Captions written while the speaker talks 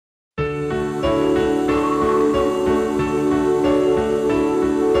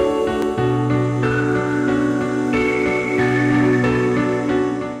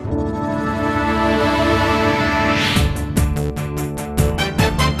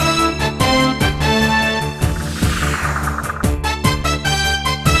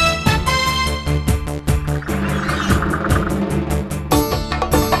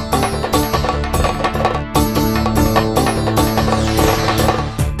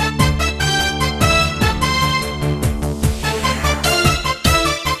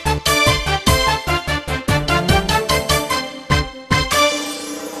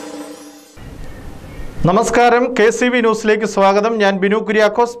നമസ്കാരം KCB ന്യൂസിലേക്ക് സ്വാഗതം. ഞാൻ ബിനു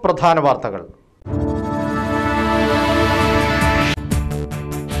കുര്യാക്കോസ്. പ്രധാന വാർത്തകൾ.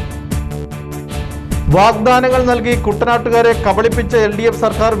 വാഗ്ദാനങ്ങൾ നൽകി കുട്ടനാട്ടുകാരെ കബളിപ്പിച്ച LDF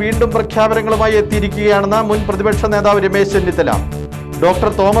സർക്കാർ വീണ്ടും പ്രഖ്യാപനങ്ങളുമായി എത്തിയിരിക്കുകയാണെന്ന് മുൻ പ്രതിപക്ഷ നേതാവ് രമേശ് ചെന്നിത്തല.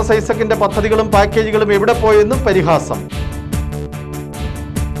 ഡോക്ടർ തോമസ് ഐസക്കിന്റെ പദ്ധതികളും പാക്കേജുകളും എവിടെ പോയെന്നും പരിഹാസം.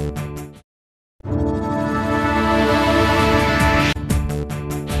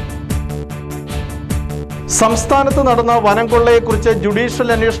 സംസ്ഥാനത്ത് നടന്ന വനം കൊള്ളയെക്കുറിച്ച് ജുഡീഷ്യൽ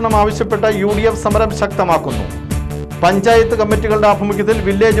അന്വേഷണം ആവശ്യപ്പെട്ട UDF സമരം ശക്തമാക്കുന്നു. പഞ്ചായത്ത് കമ്മിറ്റികളുടെ ആഭിമുഖ്യത്തിൽ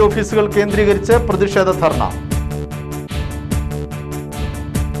വില്ലേജ് ഓഫീസുകൾ കേന്ദ്രീകരിച്ച് പ്രതിഷേധ ധർണ.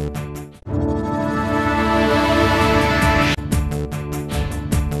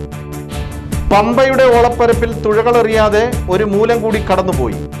 പമ്പയുടെ ഓളപ്പരപ്പിൽ തുഴകളെറിയാതെ ഒരു മൂലം കൂടി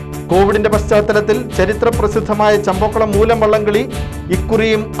കടന്നുപോയി. കോവിഡിന്റെ പശ്ചാത്തലത്തിൽ ചരിത്ര പ്രസിദ്ധമായ ചമ്പക്കുളം മൂലം വള്ളംകളി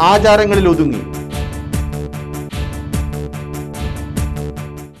ഇക്കുറിയും ആചാരങ്ങളിൽ ഒതുങ്ങി.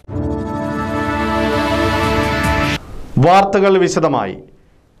 വാർത്തകൾ വിശദമായി.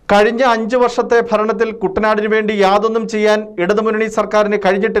 കഴിഞ്ഞ 5 വർഷത്തെ ഭരണത്തിൽ കുട്ടനാടിനു വേണ്ടി യാതൊന്നും ചെയ്യാൻ ഇടതുമുന്നണി സർക്കാരിന്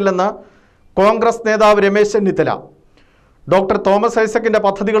കഴിഞ്ഞിട്ടില്ലെന്ന് കോൺഗ്രസ് നേതാവ് രമേശ് ചെന്നിത്തല. ഡോക്ടർ തോമസ് ഐസക്കിന്റെ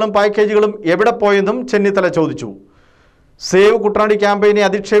പദ്ധതികളും പാക്കേജുകളും എവിടെ പോയെന്നും ചെന്നിത്തല ചോദിച്ചു. സേവ് കുട്ടനാട് ക്യാമ്പയിനെ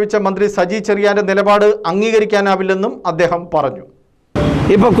അധിക്ഷേപിച്ച മന്ത്രി സജി ചെറിയാന്റെ നിലപാട് അംഗീകരിക്കാനാവില്ലെന്നും അദ്ദേഹം പറഞ്ഞു.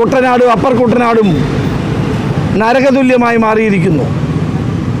 ഇപ്പോൾ കുട്ടനാടും അപ്പർ കുട്ടനാടും നരകതുല്യമായി മാറിയിരിക്കുന്നു.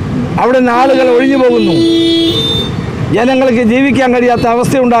 അവിടെ ആളുകൾ ഒഴിഞ്ഞു പോകുന്നു. ജനങ്ങൾക്ക് ജീവിക്കാൻ കഴിയാത്ത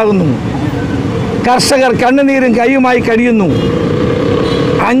അവസ്ഥയുണ്ടാകുന്നു. കർഷകർ കണ്ണുനീരും കൈയുമായി കഴിയുന്നു.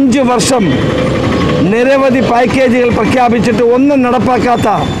 5 വർഷം നിരവധി പാക്കേജുകൾ പ്രഖ്യാപിച്ചിട്ട് ഒന്നും നടപ്പാക്കാത്ത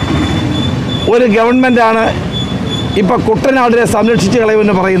ഒരു ഗവൺമെൻറ്റാണ് ഇപ്പോൾ കുട്ടനാടിനെ സംരക്ഷിച്ച്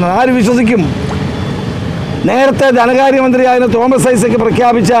കളയുമെന്ന് പറയുന്നത്. ആര് വിശ്വസിക്കും? നേരത്തെ ധനകാര്യമന്ത്രിയായിരുന്ന തോമസ് ഐസക്ക്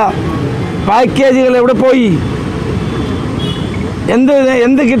പ്രഖ്യാപിച്ച പാക്കേജുകൾ എവിടെ പോയി?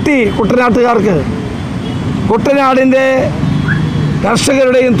 എന്ത് കിട്ടി കുട്ടനാട്ടുകാർക്ക്? കുട്ടനാടിൻ്റെ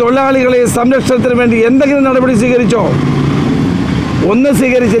കർഷകരുടെയും തൊഴിലാളികളെയും സംരക്ഷണത്തിന് വേണ്ടി എന്തെങ്കിലും നടപടി സ്വീകരിച്ചോ? ഒന്നും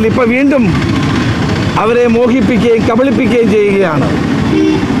സ്വീകരിച്ചില്ല. ഇപ്പോൾ വീണ്ടും അവരെ മോഹിപ്പിക്കുകയും കബളിപ്പിക്കുകയും ചെയ്യുകയാണ്.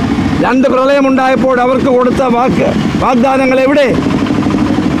 2 പ്രളയമുണ്ടായപ്പോൾ അവർക്ക് കൊടുത്ത വാഗ്ദാനങ്ങൾ എവിടെ?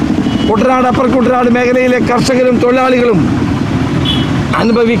 കുട്ടനാട് അപ്പർ കുട്ടനാട് മേഖലയിലെ കർഷകരും തൊഴിലാളികളും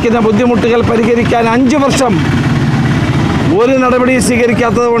അനുഭവിക്കുന്ന ബുദ്ധിമുട്ടുകൾ പരിഹരിക്കാൻ 5 വർഷം ഒരു നടപടി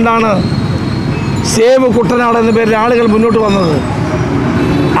സ്വീകരിക്കാത്തത് കൊണ്ടാണ് സേവ് കുട്ടനാട് എന്ന പേരിൽ ആളുകൾ മുന്നോട്ട് വന്നത്.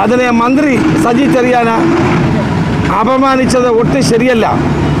 അതിനെ മന്ത്രി സജി ചെറിയാൻ അപമാനിച്ചത് ഒട്ടും ശരിയല്ല.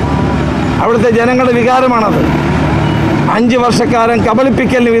 അവിടുത്തെ ജനങ്ങളുടെ വികാരമാണത്. 5 വർഷക്കാലം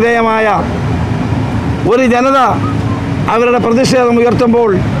കബളിപ്പിക്കലിന് വിധേയമായ ഒരു ജനത അവരുടെ പ്രതിഷേധം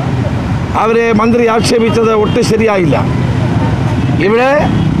ഉയർത്തുമ്പോൾ അവരെ മന്ത്രി ആക്ഷേപിച്ചത് ഒട്ടും ശരിയായില്ല. ഇവിടെ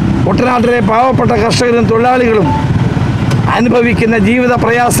കുട്ടനാട്ടിലെ പാവപ്പെട്ട കർഷകരും തൊഴിലാളികളും അനുഭവിക്കുന്ന ജീവിത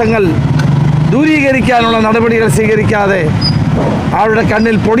പ്രയാസങ്ങൾ ദൂരീകരിക്കാനുള്ള നടപടികൾ സ്വീകരിക്കാതെ അവരുടെ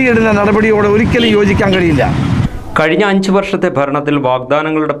കണ്ണിൽ പൊടിയിടുന്ന നടപടിയോട് ഒരിക്കലും യോജിക്കാൻ കഴിയില്ല. കഴിഞ്ഞ 5 വർഷത്തെ ഭരണത്തിൽ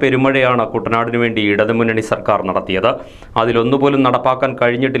വാഗ്ദാനങ്ങളുടെ പെരുമഴയാണ് കുട്ടനാടിനു വേണ്ടി ഇടതുമുന്നണി സർക്കാർ നടത്തിയത്. അതിലൊന്നുപോലും നടപ്പാക്കാൻ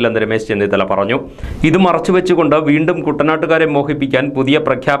കഴിഞ്ഞിട്ടില്ലെന്ന് രമേശ് ചെന്നിത്തല പറഞ്ഞു. ഇത് മറച്ചുവെച്ചുകൊണ്ട് വീണ്ടും കുട്ടനാട്ടുകാരെ മോഹിപ്പിക്കാൻ പുതിയ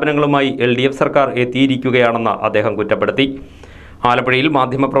പ്രഖ്യാപനങ്ങളുമായി LDF സർക്കാർ എത്തിയിരിക്കുകയാണെന്ന് അദ്ദേഹം കുറ്റപ്പെടുത്തി. ആലപ്പുഴയിൽ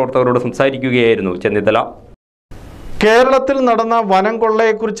മാധ്യമപ്രവർത്തകരോട് സംസാരിക്കുകയായിരുന്നു ചെന്നിത്തല. കേരളത്തിൽ നടന്ന വനം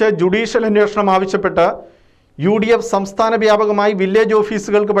കൊള്ളയെക്കുറിച്ച് ജുഡീഷ്യൽ അന്വേഷണം ആവശ്യപ്പെട്ട് UDF സംസ്ഥാന വ്യാപകമായി വില്ലേജ്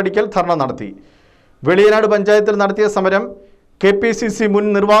ഓഫീസുകൾക്ക് പഠിക്കൽ ധർണ നടത്തി. വെളിയനാട് പഞ്ചായത്തിൽ നടത്തിയ സമരം KPCC മുൻ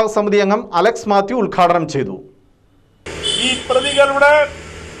നിർവാഹക സമിതി അംഗം അലക്സ് മാത്യു ഉദ്ഘാടനം ചെയ്തു. ഈ പ്രതികളുടെ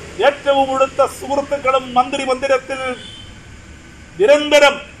ഏറ്റവും അടുത്ത സുഹൃത്തുക്കളും മന്ത്രിമന്ദിരത്തിൽ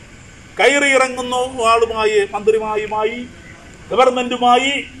നിരന്തരം കയറിയിറങ്ങുന്ന ആളുമായി, മന്ത്രിമാരുമായി,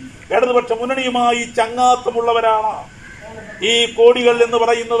 ഗവൺമെന്റുമായി, ഇടതുപക്ഷ മുന്നണിയുമായി ചങ്ങാത്തമുള്ളവരാണ്. ഈ കോടികൾ എന്ന്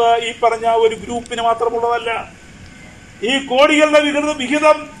പറയുന്നത് ഈ പറഞ്ഞ ഒരു ഗ്രൂപ്പിന് മാത്രമുള്ളതല്ല. ഈ കോടികളുടെ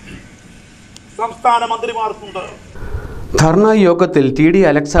വിഹിതം സംസ്ഥാന മന്ത്രിമാർക്കുണ്ട്. ധർണാ യോഗത്തിൽ TD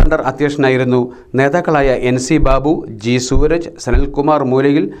അലക്സാണ്ടർ അധ്യക്ഷനായിരുന്നു. നേതാക്കളായ NC ബാബു, G സൂരജ്, സനൽകുമാർ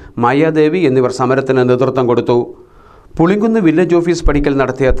മൂലയിൽ, മായാദേവി എന്നിവർ സമരത്തിന് നേതൃത്വം കൊടുത്തു. പുളിങ്കുന്ന് വില്ലേജ് ഓഫീസ് പഠിക്കൽ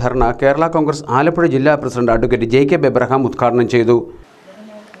നടത്തിയ ധർണ കേരള കോൺഗ്രസ് ആലപ്പുഴ ജില്ലാ പ്രസിഡന്റ് അഡ്വക്കേറ്റ് JK എബ്രഹാം ഉദ്ഘാടനം ചെയ്തു.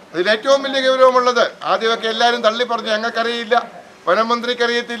 അതിലേറ്റവും വലിയ ഗൗരവമുള്ളത്, ആദ്യമൊക്കെ എല്ലാവരും തള്ളി പറഞ്ഞു ഞങ്ങൾക്കറിയില്ല, വനം മന്ത്രിക്ക്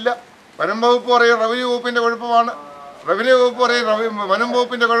അറിയത്തില്ല, വനം വകുപ്പ് പറയും റവന്യൂ വകുപ്പിൻ്റെ കുഴപ്പമാണ്, റവന്യൂ വകുപ്പ് പറയും വനം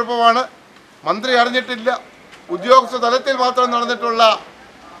വകുപ്പിൻ്റെ കുഴപ്പമാണ്, മന്ത്രി അറിഞ്ഞിട്ടില്ല. ഉദ്യോഗസ്ഥ തലത്തിൽ മാത്രം നടന്നിട്ടുള്ള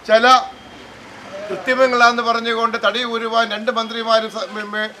ചില കൃത്രിമങ്ങളാണെന്ന് പറഞ്ഞുകൊണ്ട് തടി ഊരുവാൻ 2 മന്ത്രിമാരും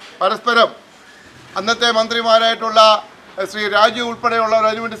പരസ്പരം അന്നത്തെ മന്ത്രിമാരായിട്ടുള്ള ശ്രീ രാജു ഉൾപ്പെടെയുള്ളവർ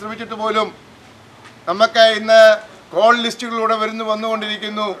അതിനുവേണ്ടി ശ്രമിച്ചിട്ട് പോലും നമുക്ക് ഇന്ന് കോൾ ലിസ്റ്റുകളിലൂടെ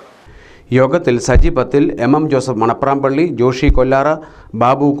വന്നുകൊണ്ടിരിക്കുന്നു. യോഗത്തിൽ സജി പത്തിൽ, എം ജോസഫ് മണപ്രാമ്പള്ളി, ജോഷി കൊല്ലാറ,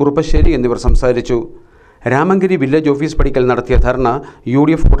 ബാബു കുറുപ്പശ്ശേരി എന്നിവർ സംസാരിച്ചു. രാമങ്കരി വില്ലേജ് ഓഫീസ് പടിക്കൽ നടത്തിയ ധർണ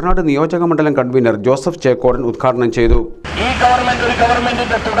UDF കുട്ടനാട് നിയോജക മണ്ഡലം കൺവീനർ ജോസഫ് ചേക്കോടൻ ഉദ്ഘാടനം ചെയ്തു. ഈ ഗവൺമെന്റ് ഒരു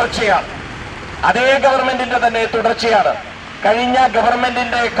ഗവൺമെന്റിന്റെ തുടർച്ചയാണ്. അതേ ഗവൺമെന്റിന്റെ തന്നെ തുടർച്ചയാണ്. കഴിഞ്ഞ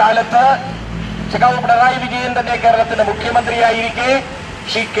ഗവൺമെന്റിന്റെ കാലത്ത് പിണറായി വിജയൻ തന്നെ കേരളത്തിന്റെ മുഖ്യമന്ത്രിയായിരിക്കെ,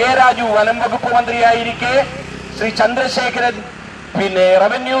 ശ്രീ കെ രാജു വനം വകുപ്പ് മന്ത്രിയായിരിക്കെ, ശ്രീ ചന്ദ്രശേഖരൻ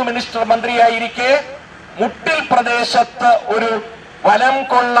റവന്യൂ മിനിസ്റ്റർ മന്ത്രിയായിരിക്കെ മുട്ടിൽ പ്രദേശത്ത് ഒരു വനം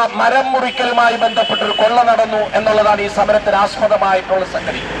കൊള്ള, മരം മുറിക്കലുമായി ബന്ധപ്പെട്ടൊരു കൊള്ള നടന്നു എന്നുള്ളതാണ് ഈ സമരത്തിന് ആസ്പദമായിട്ടുള്ള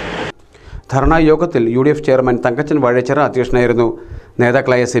സംഗതി. ധർണാ യോഗത്തിൽ UDF ചെയർമാൻ തങ്കച്ചൻ വാഴച്ചിറ അധ്യക്ഷനായിരുന്നു.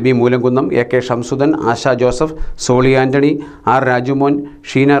 നേതാക്കളായ സെബി മൂലംകുന്നം, AK ഷംസുദൻ, ആശ Joseph, Soly Antony, R Rajumon,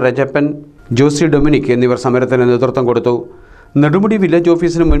 Sheena രജപ്പൻ, Josy Dominic എന്നിവർ സമരത്തിന് നേതൃത്വം കൊടുത്തു. നെടുമുടി വില്ലേജ്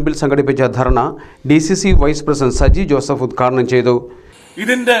ഓഫീസിന് മുൻപിൽ സംഘടിപ്പിച്ച ധർണ DCC vice president Saji Joseph ഉദ്ഘാടനം ചെയ്തു.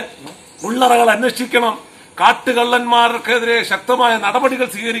 ഇതിന്റെ ഉള്ളറകൾ അന്വേഷിക്കണം, കാട്ടുകള്ളന്മാർക്കെതിരെ ശക്തമായ നടപടികൾ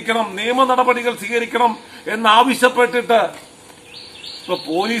സ്വീകരിക്കണം, നിയമ നടപടികൾ സ്വീകരിക്കണം എന്നാവശ്യപ്പെട്ടിട്ട് ഇപ്പൊ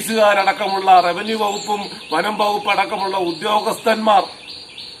പോലീസുകാരടക്കമുള്ള റവന്യൂ വകുപ്പും വനം വകുപ്പ് അടക്കമുള്ള ഉദ്യോഗസ്ഥന്മാർ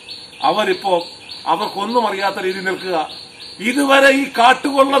അവർക്കൊന്നും അറിയാത്ത രീതിയിൽ നിൽക്കുക. ഇതുവരെ ഈ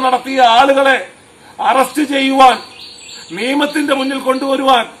കാട്ടുകൊള്ള നടത്തിയ ആളുകളെ അറസ്റ്റ് ചെയ്യുവാൻ, നിയമത്തിന്റെ മുന്നിൽ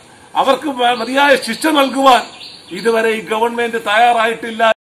കൊണ്ടുവരുവാൻ, അവർക്ക് മതിയായ ശിക്ഷ നൽകുവാൻ ഇതുവരെ ഈ ഗവൺമെന്റ് തയ്യാറായിട്ടില്ല.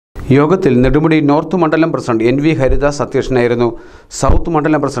 യോഗത്തിൽ നെടുമുടി നോർത്ത് മണ്ഡലം പ്രസിഡന്റ് NV ഹരിദാസ് അധ്യക്ഷനായിരുന്നു. സൗത്ത്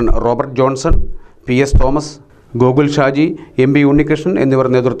മണ്ഡലം president Robert Johnson, PS Thomas, Gokul Shaji, MB Unnikrishnan എന്നിവർ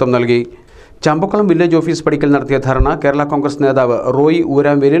നേതൃത്വം നൽകി. ചമ്പക്കുളം വില്ലേജ് ഓഫീസ് പടിക്കൽ നടത്തിയ ധർണ കേരള കോൺഗ്രസ് നേതാവ് റോയി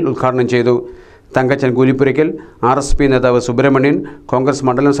ഊരാംവേലിൽ ഉദ്ഘാടനം ചെയ്തു. തങ്കച്ചൻ കൂലിപ്പുരയ്ക്കൽ, RSP നേതാവ് സുബ്രഹ്മണ്യൻ, കോൺഗ്രസ്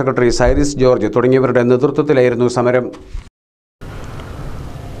മണ്ഡലം സെക്രട്ടറി സൈറിസ് ജോർജ് തുടങ്ങിയവരുടെ നേതൃത്വത്തിലായിരുന്നു സമരം.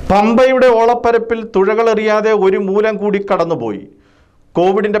 പമ്പയുടെ ഓളപ്പരപ്പിൽ തുഴകളെറിയാതെ ഒരു മൂലം കൂടി കടന്നുപോയി.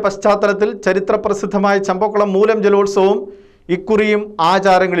 കോവിഡിന്റെ പശ്ചാത്തലത്തിൽ ചരിത്രപ്രസിദ്ധമായ ചമ്പക്കുളം മൂലം ജലോത്സവം ഇക്കുറിയും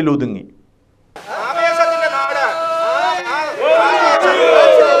ആചാരങ്ങളിൽ ഒതുങ്ങി.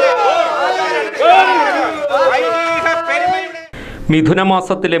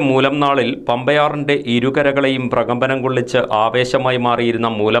 മിഥുനമാസത്തിലെ മൂലം നാളിൽ പമ്പയാറിന്റെ ഇരുകരകളെയും പ്രകമ്പനം കൊള്ളിച്ച് ആവേശമായി മാറിയിരുന്ന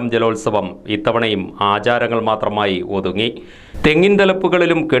മൂലം ജലോത്സവം ഇത്തവണയും ആചാരങ്ങൾ മാത്രമായി ഒതുങ്ങി. തെങ്ങിൻ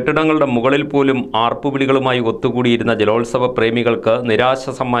തലപ്പുകളിലും കെട്ടിടങ്ങളുടെ മുകളിൽ പോലും ആർപ്പുവിളികളുമായി ഒത്തുകൂടിയിരുന്ന ജലോത്സവ പ്രേമികൾക്ക് നിരാശ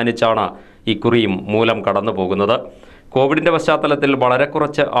സമ്മാനിച്ചാണ് ഇക്കുറിയും മൂലം കടന്നുപോകുന്നത്. കോവിഡിന്റെ പശ്ചാത്തലത്തിൽ വളരെ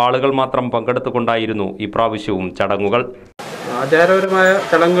കുറച്ച് ആളുകൾ മാത്രം പങ്കെടുത്തുകൊണ്ടായിരുന്നു ഇപ്രാവശ്യവും ചടങ്ങുകൾ. ആചാരപരമായ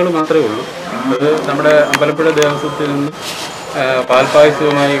ചടങ്ങുകൾ മാത്രമേ ഉള്ളൂ. അത് നമ്മുടെ അമ്പലപ്പുഴ ദേവസ്വത്തിൽ നിന്ന്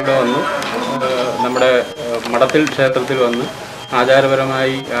പാൽപ്പായസവുമായി ഇവിടെ വന്ന് നമ്മുടെ മഠത്തിൽ ക്ഷേത്രത്തിൽ വന്ന്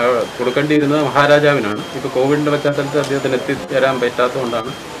ആചാരപരമായി കൊടുക്കേണ്ടിയിരുന്നത് മഹാരാജാവിനാണ്. ഇപ്പോൾ കോവിഡിൻ്റെ പശ്ചാത്തലത്തിൽ അദ്ദേഹത്തിന് എത്തിച്ചേരാൻ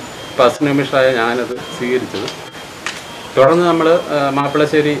പറ്റാത്തതുകൊണ്ടാണ് ഫസ്റ്റ് നിമിഷമായ ഞാനത് സ്വീകരിച്ചത്. തുടർന്ന് നമ്മൾ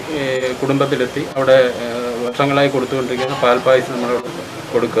മാപ്പിളശ്ശേരി കുടുംബത്തിലെത്തി അവിടെ വർഷങ്ങളായി കൊടുത്തുകൊണ്ടിരിക്കുന്ന പാൽപ്പായസം നമ്മൾ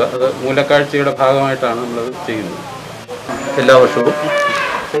കൊടുക്കുക. അത് മൂലക്കാഴ്ചയുടെ ഭാഗമായിട്ടാണ് നമ്മളത് ചെയ്യുന്നത്. എല്ലാ വർഷവും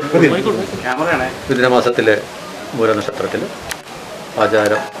മിഥുനമാസത്തിലെ മൂലനക്ഷത്രത്തിൽ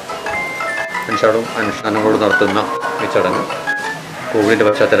അനുഷ്ഠാനങ്ങളോട് നടത്തുന്ന ഈ ചടങ്ങ് കോവിഡിൻ്റെ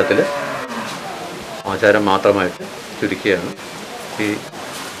പശ്ചാത്തലത്തിൽ ആചാരം മാത്രമായിട്ട് ചുരുക്കിയാണ് ഈ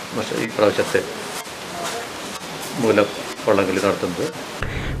പ്രാവശ്യത്തെ മൂലം വള്ളംകളി നടത്തുന്നത്.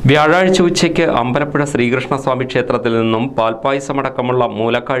 വ്യാഴാഴ്ച ഉച്ചയ്ക്ക് അമ്പലപ്പുഴ ശ്രീകൃഷ്ണസ്വാമി ക്ഷേത്രത്തിൽ നിന്നും പാൽപ്പായസമടക്കമുള്ള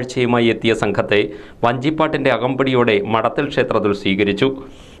മൂലക്കാഴ്ചയുമായി എത്തിയ സംഘത്തെ വഞ്ചിപ്പാട്ടിന്റെ അകമ്പടിയോടെ മഠത്തിൽ ക്ഷേത്രത്തിൽ സ്വീകരിച്ചു.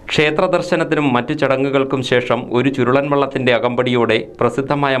 ക്ഷേത്ര ദർശനത്തിനും മറ്റു ചടങ്ങുകൾക്കും ശേഷം ഒരു ചുരുളൻ വള്ളത്തിന്റെ അകമ്പടിയോടെ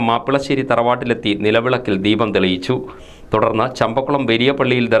പ്രസിദ്ധമായ മാപ്പിളശ്ശേരി തറവാട്ടിലെത്തി നിലവിളക്കിൽ ദീപം തെളിയിച്ചു. തുടർന്ന് ചമ്പക്കുളം വലിയ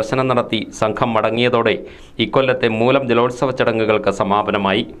പള്ളിയിൽ ദർശനം നടത്തി സംഘം മടങ്ങിയതോടെ ഇക്കൊല്ലത്തെ മൂലം ജലോത്സവ ചടങ്ങുകൾക്ക്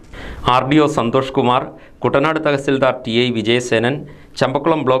സമാപനമായി. RDO Santhosh Kumar, Kuttanad tahsildar TI Vijayasenan,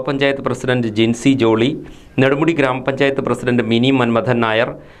 Champakulam block panchayat president Jincy Jolly, Nedumudi ഗ്രാമപഞ്ചായത്ത് പ്രസിഡന്റ് മിനി മന്മഥൻ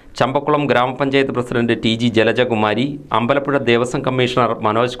നായർ, ചമ്പക്കുളം ഗ്രാമപഞ്ചായത്ത് president TG Jalajakumari, Ambalappuzha Devaswom commissioner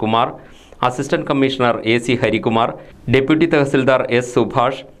Manoj Kumar, assistant commissioner AC Harikumar, deputy tahsildar S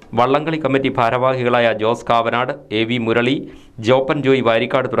Subhash, വള്ളംകളി കമ്മിറ്റി ഭാരവാഹികളായ ജോസ് കാവനാട്, AV മുരളി, ജോപ്പൻ ജോയ്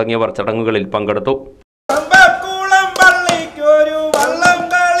വാരിക്കാട് തുടങ്ങിയവർ ചടങ്ങുകളിൽ പങ്കെടുത്തു.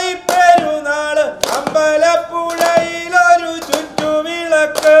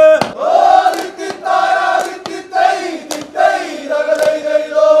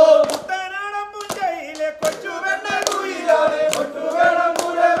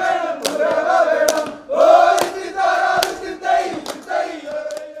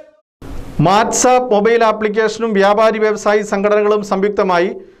 വാട്സാപ്പ് മൊബൈൽ ആപ്ലിക്കേഷനും വ്യാപാരി വ്യവസായി സംഘടനകളും സംയുക്തമായി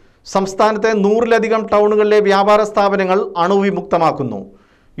സംസ്ഥാനത്തെ 100-ലധികം ടൗണുകളിലെ വ്യാപാര സ്ഥാപനങ്ങൾ അണുവിമുക്തമാക്കുന്നു.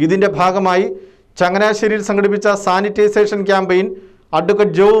 ഇതിന്റെ ഭാഗമായി ചങ്ങനാശ്ശേരിയിൽ സംഘടിപ്പിച്ച സാനിറ്റൈസേഷൻ ക്യാമ്പയിൻ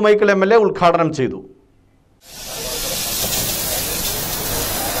അഡ്വക്കേറ്റ് ജോ മൈക്കിൾ MLA ഉദ്ഘാടനം ചെയ്തു.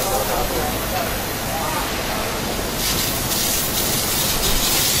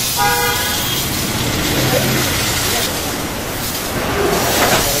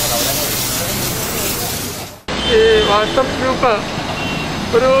 ഈ വാട്സപ്പ് ഗ്രൂപ്പ്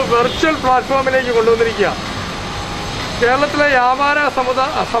ഒരു വെർച്വൽ പ്ലാറ്റ്ഫോമിലേക്ക് കൊണ്ടുവന്നിരിക്കുക. കേരളത്തിലെ വ്യാപാര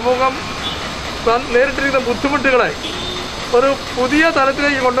സമൂഹം നേരിട്ടിരിക്കുന്ന ബുദ്ധിമുട്ടുകളെ ഒരു പുതിയ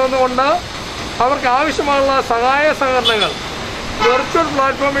തലത്തിലേക്ക് കൊണ്ടുവന്നുകൊണ്ട് അവർക്ക് ആവശ്യമുള്ള സഹായ സഹകരണങ്ങൾ വെർച്വൽ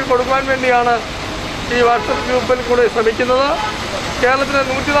പ്ലാറ്റ്ഫോമിൽ കൊടുക്കാൻ വേണ്ടിയാണ് ഈ വാട്സപ്പ് ഗ്രൂപ്പിൽ കൂടെ ശ്രമിക്കുന്നത്. കേരളത്തിലെ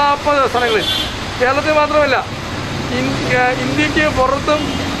 140 സ്ഥലങ്ങളിൽ, കേരളത്തിൽ മാത്രമല്ല ഇന്ത്യക്ക് പുറത്തും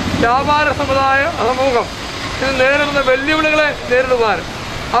വ്യാപാര സമൂഹം ഇത് നേരിടുന്ന വെല്ലുവിളികളെ നേരിടുവാനും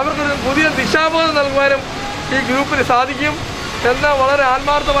അവർക്കൊരു പുതിയ ദിശാബോധം നൽകുവാനും ഈ ഗ്രൂപ്പിന് സാധിക്കും എന്ന് വളരെ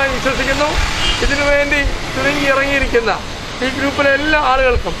ആത്മാർത്ഥമായി വിശ്വസിക്കുന്നു. ഇതിനുവേണ്ടി തുനിഞ്ഞിറങ്ങിയിരിക്കുന്ന ഈ ഗ്രൂപ്പിലെ എല്ലാ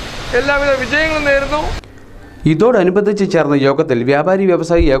ആളുകൾക്കും എല്ലാവിധ വിജയങ്ങളും നേരുന്നു. ഇതോടനുബന്ധിച്ച് ചേർന്ന യോഗത്തിൽ വ്യാപാരി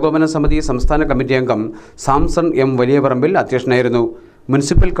വ്യവസായി ഏകോപന സമിതി സംസ്ഥാന കമ്മിറ്റി അംഗം സാംസൺ M. വലിയപറമ്പിൽ അധ്യക്ഷനായിരുന്നു.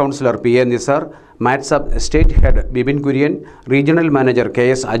 Municipal councillor PA Nisar, മാറ്റ്സപ്പ് state head Bipin Kurian, regional manager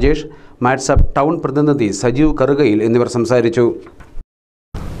KS Ajesh, മാറ്റ്സപ്പ് town പ്രതിനിധി സജീവ് കറുകയിൽ എന്നിവർ സംസാരിച്ചു.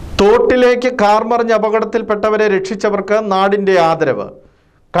 തോട്ടിലേക്ക് കാർ മറിഞ്ഞ അപകടത്തിൽപ്പെട്ടവരെ രക്ഷിച്ചവർക്ക് നാടിൻ്റെ ആദരവ്.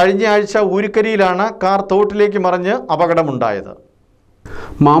 കഴിഞ്ഞ ആഴ്ച ഊരിക്കരിയിലാണ് കാർ തോട്ടിലേക്ക് മറിഞ്ഞ് അപകടമുണ്ടായത്.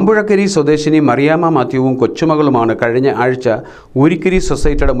 മാമ്പുഴക്കരി സ്വദേശിനി മറിയാമ്മ മാത്യുവും കൊച്ചുമകളുമാണ് കഴിഞ്ഞ ആഴ്ച ഊരിക്കരി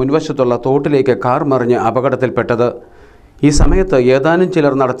സൊസൈറ്റിയുടെ മുൻവശത്തുള്ള തോട്ടിലേക്ക് കാർ മറിഞ്ഞ് അപകടത്തിൽപ്പെട്ടത്. ഈ സമയത്ത് ഏതാനും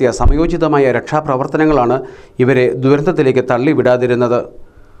ചിലർ നടത്തിയ സമയോചിതമായ രക്ഷാപ്രവർത്തനങ്ങളാണ് ഇവരെ ദുരന്തത്തിലേക്ക് തള്ളിവിടാതിരുന്നത്.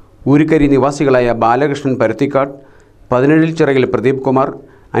 ഊരിക്കരി നിവാസികളായ ബാലകൃഷ്ണൻ പരുത്തിക്കാട്, 17 ചിറയിൽ പ്രദീപ് കുമാർ,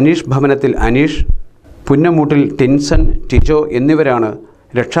 അനീഷ് ഭവനത്തിൽ അനീഷ്, പുന്നമൂട്ടിൽ ടിൻസൺ, ടിജോ എന്നിവരാണ്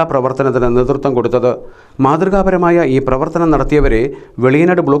രക്ഷാപ്രവർത്തനത്തിന് നേതൃത്വം കൊടുത്തത്. മാതൃകാപരമായ ഈ പ്രവർത്തനം നടത്തിയവരെ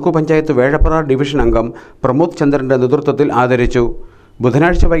വെളിയനാട് ബ്ലോക്ക് പഞ്ചായത്ത് വേഴപ്ര ഡിവിഷൻ അംഗം പ്രമോദ് ചന്ദ്രൻ്റെ നേതൃത്വത്തിൽ ആദരിച്ചു.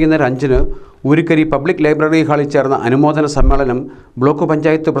 ബുധനാഴ്ച വൈകുന്നേരം 5-ന് ഊരിക്കരി പബ്ലിക് ലൈബ്രറി ഹാളിൽ ചേർന്ന അനുമോദന സമ്മേളനം block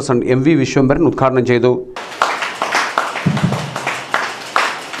panchayat president MV Vishwambharan ഉദ്ഘാടനം ചെയ്തു.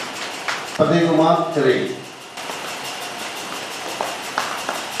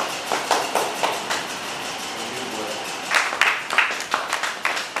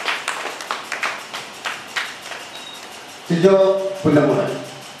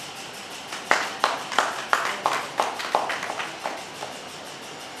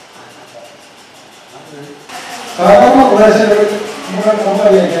 സാധാരണ പ്രദേശങ്ങളിൽ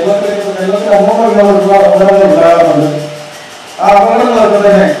നമുക്കറിയാം കേരളത്തിൽ അങ്ങോട്ടുള്ള അപകടങ്ങൾ ഉണ്ടാകുന്നുണ്ട്. ആ അപകടങ്ങളൊക്കെ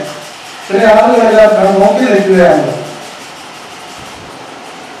തന്നെ ചില ആളുകളെല്ലാം നോക്കി നിൽക്കുകയാണ്.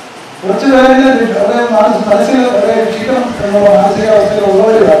 കുറച്ചു പേരെ മനസ്സിൽ രക്ഷിക്കണം എന്നുള്ള മാനസികാവസ്ഥയിൽ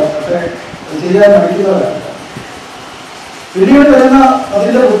ഉള്ളവരാണ്, പക്ഷെ ചെയ്യാൻ മടിക്കുന്നവരാണ്. പിന്നീട് വരുന്ന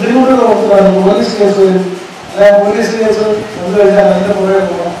അതിന്റെ ബുദ്ധിമുട്ടുകൾ ഓർത്തതാണ് പോലീസ് കേസ് വരും. അല്ലെങ്കിൽ പോലീസ് കേസ് വന്നു കഴിഞ്ഞാൽ അതിന്റെ പുറകെ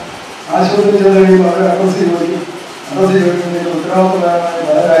പോകണം. ആശുപത്രി ചെന്ന് കഴിയുമ്പോൾ അവരെ അഡ്രസ് ചോദിക്കും. അഡ്രസ് ചോദിക്കുന്നതിന് ഉത്തരവാദിത്തപരമായ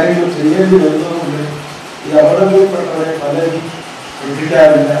പല കാര്യങ്ങളും ചെയ്യേണ്ടി വരുന്നതുകൊണ്ട് ഈ അപകടത്തിൽപ്പെട്ടവരെ പലരും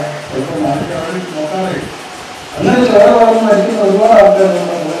ശ്രദ്ധിക്കാറില്ല. ചിലപ്പോൾ നോക്കാതെ അങ്ങനെ ചോരവാദം മരിക്കുന്ന ഒരുപാട്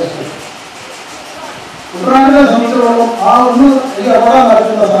ആൾക്കാരുണ്ട് പ്രദേശത്ത്. കുട്ടനാടിനെ സംബന്ധിച്ചിടത്തോളം ആ ഒന്ന് ഈ അപകടം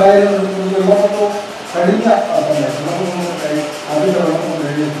നടക്കുന്ന സാഹചര്യം വെള്ളപ്പൊക്കവും കഴിഞ്ഞ അതിന്റെ വെള്ളപ്പൊക്കം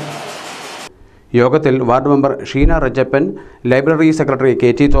കഴിഞ്ഞു. യോഗത്തിൽ ward member Sheena റജപ്പൻ, library secretary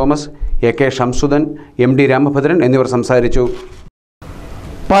KT Thomas, AK ഷംസുദൻ, MD Ramabhadran എന്നിവർ സംസാരിച്ചു.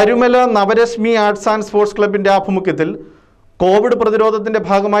 പരുമല നവരശ്മി ആർട്സ് ആൻഡ് സ്പോർട്സ് ക്ലബിന്റെ ആഭിമുഖ്യത്തിൽ കോവിഡ് പ്രതിരോധത്തിന്റെ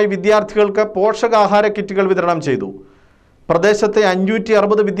ഭാഗമായി വിദ്യാർത്ഥികൾക്ക് പോഷകാഹാര കിറ്റുകൾ വിതരണം ചെയ്തു. പ്രദേശത്തെ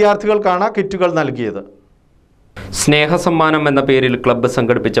 560 വിദ്യാർത്ഥികൾക്കാണ് കിറ്റുകൾ നൽകിയത്. സ്നേഹസമ്മാനം എന്ന പേരിൽ ക്ലബ്ബ്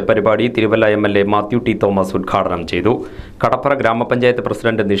സംഘടിപ്പിച്ച പരിപാടി Thiruvalla MLA Mathew T. Thomas ഉദ്ഘാടനം ചെയ്തു. കടപ്പുറ ഗ്രാമപഞ്ചായത്ത്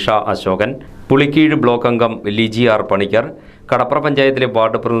പ്രസിഡന്റ് നിഷ അശോകൻ, പുളിക്കീഴ് ബ്ലോക്ക് അംഗം ലിജി R. പണിക്കർ, കടപ്പുറ പഞ്ചായത്തിലെ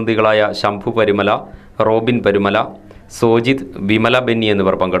വാർഡ് പ്രതിനിധികളായ ശംഭു പരുമല, റോബിൻ പരുമല, സോജിത്, വിമല ബെന്നി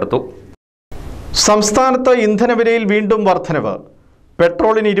എന്നിവർ പങ്കെടുത്തു. സംസ്ഥാനത്ത് ഇന്ധനവിലയിൽ വീണ്ടും വർധനവ്.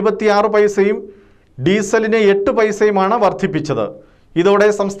 പെട്രോളിന് 26 പൈസയും ഡീസലിന് 8 പൈസയുമാണ് വർദ്ധിപ്പിച്ചത്. ഇതോടെ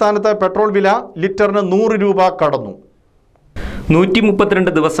സംസ്ഥാനത്ത് പെട്രോൾ വില ലിറ്ററിന് 100 രൂപ കടന്നു.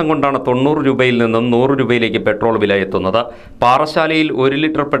 132 ദിവസം കൊണ്ടാണ് 90 രൂപയിൽ നിന്നും 100 രൂപയിലേക്ക് പെട്രോൾ വില എത്തുന്നത്. പാറശാലയിൽ 1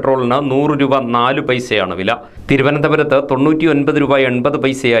 ലിറ്റർ പെട്രോളിന് 100 രൂപ 4 പൈസയാണ് വില. തിരുവനന്തപുരത്ത് 99 രൂപ 80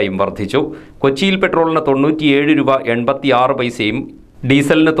 പൈസയായും വർദ്ധിച്ചു. കൊച്ചിയിൽ പെട്രോളിന് 97 രൂപ 86 പൈസയും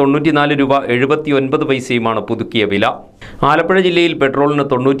ഡീസലിന് 94 രൂപ 79 പൈസയുമാണ് പുതുക്കിയ വില. ആലപ്പുഴ ജില്ലയിൽ പെട്രോളിന്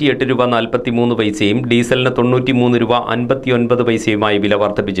 98 രൂപ 43 പൈസയും ഡീസലിന് 93 രൂപ 59 പൈസയുമായി വില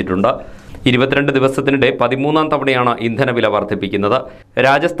വർദ്ധിപ്പിച്ചിട്ടുണ്ട്. 22 ദിവസത്തിനിടെ 13ാം തവണയാണ് ഇന്ധനവില വർദ്ധിപ്പിക്കുന്നത്.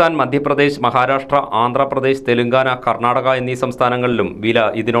 രാജസ്ഥാൻ, മധ്യപ്രദേശ്, മഹാരാഷ്ട്ര, ആന്ധ്രാപ്രദേശ്, തെലങ്കാന, കർണാടക എന്നീ സംസ്ഥാനങ്ങളിലും വില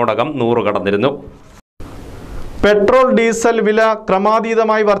ഇതിനോടകം 100 കടന്നിരുന്നു. പെട്രോൾ ഡീസൽ വില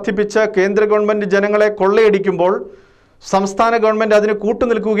ക്രമാതീതമായി വർദ്ധിപ്പിച്ച് കേന്ദ്ര ഗവൺമെന്റ് ജനങ്ങളെ കൊള്ളയടിക്കുമ്പോൾ സംസ്ഥാന ഗവൺമെന്റ് അതിന്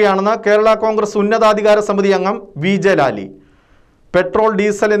കൂട്ടുനിൽക്കുകയാണെന്ന് കേരള കോൺഗ്രസ് ഉന്നതാധികാര സമിതി അംഗം വി.ജെ. ലാലി. പെട്രോൾ,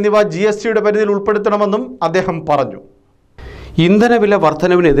 ഡീസൽ എന്നിവ GSTയുടെ പരിധിയിൽ ഉൾപ്പെടുത്തണമെന്നും അദ്ദേഹം പറഞ്ഞു. ഇന്ധനവില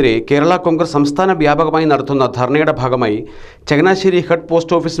വർധനവിനെതിരെ കേരള കോൺഗ്രസ് സംസ്ഥാന വ്യാപകമായി നടത്തുന്ന ധർണയുടെ ഭാഗമായി ചങ്ങനാശ്ശേരി ഹെഡ്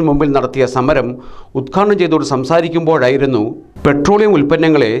പോസ്റ്റ് ഓഫീസിന് മുമ്പിൽ നടത്തിയ സമരം ഉദ്ഘാടനം ചെയ്തുകൊണ്ട് സംസാരിക്കുമ്പോഴായിരുന്നു പെട്രോളിയം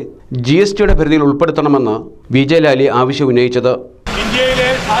ഉൽപ്പന്നങ്ങളെ GSTയുടെ പരിധിയിൽ ഉൾപ്പെടുത്തണമെന്ന് വി.ജെ. ലാലി ആവശ്യം ഉന്നയിച്ചത്. ഇന്ത്യയിലെ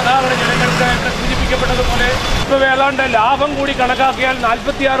സാധാരണ ജനങ്ങൾക്ക് സൂചിപ്പിക്കപ്പെട്ടതുപോലെ ഇപ്പോൾ ഏതാണ്ട് ലാഭം കൂടി കണക്കാക്കിയാൽ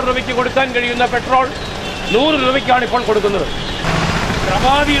 46 രൂപയ്ക്ക് കൊടുക്കാൻ കഴിയുന്ന പെട്രോൾ 100 രൂപയ്ക്കാണ് ഇപ്പോൾ കൊടുക്കുന്നത്.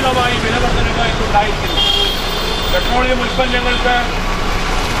 ക്രമാതീതമായി വില വർധനമായിട്ടുണ്ടായിരിക്കുന്നു. പെട്രോളിയം ഉൽപ്പന്നങ്ങൾക്ക്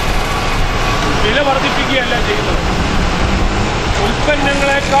വില വർദ്ധിപ്പിക്കുകയല്ല ചെയ്യുന്നത്,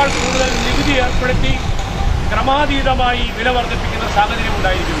 ഉൽപ്പന്നങ്ങളെക്കാൾ കൂടുതൽ നികുതി ഏർപ്പെടുത്തി ക്രമാതീതമായി വില വർദ്ധിപ്പിക്കുന്ന സാഹചര്യം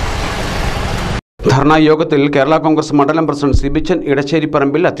ഉണ്ടായിരിക്കുന്നു. ധർണാ യോഗത്തിൽ കേരള കോൺഗ്രസ് മണ്ഡലം പ്രസിഡന്റ് സിബിച്ചൻ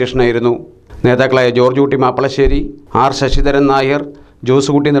ഇടശ്ശേരിപ്പറമ്പിൽ അധ്യക്ഷനായിരുന്നു. നേതാക്കളായ ജോർജ് കുട്ടി Mappalassery, R Sasidharan Nair,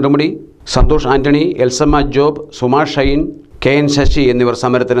 Josekutty Nedumudi, Santhosh Antony, Elsamma job, Suma Shine, KN Sasi എന്നിവർ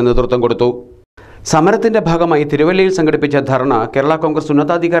സമരത്തിന് നേതൃത്വം കൊടുത്തു. സമരത്തിന്റെ ഭാഗമായി തിരുവല്ലയിൽ സംഘടിപ്പിച്ച ധർണ കേരള കോൺഗ്രസ്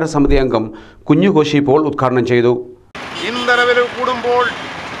ഉന്നതാധികാര സമിതി അംഗം കുഞ്ഞുകോശി പോൾ ഉദ്ഘാടനം ചെയ്തു. ഇന്ധനവില കൂടുമ്പോൾ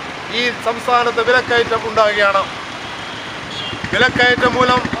ഈ സംസ്ഥാനത്ത് വിലക്കയറ്റം ഉണ്ടാകുകയാണ്. വിലക്കയറ്റം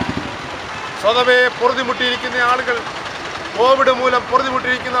മൂലം സ്വതവേ പൊറുതിമുട്ടിയിരിക്കുന്ന ആളുകൾ, കോവിഡ് മൂലം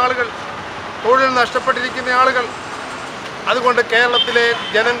പൊറുതിമുട്ടിയിരിക്കുന്ന ആളുകൾ, തൊഴിൽ നഷ്ടപ്പെട്ടിരിക്കുന്ന ആളുകൾ, അതുകൊണ്ട് കേരളത്തിലെ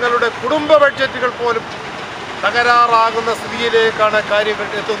ജനങ്ങളുടെ കുടുംബ ബഡ്ജറ്റുകൾ പോലും തകരാറാകുന്ന സ്ഥിതിയിലേക്കാണ് കാര്യങ്ങൾ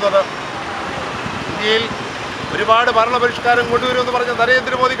എത്തുന്നത്. ഇന്ത്യയിൽ ഒരുപാട് ഭരണപരിഷ്കാരം കൊണ്ടുവരുമെന്ന് പറഞ്ഞ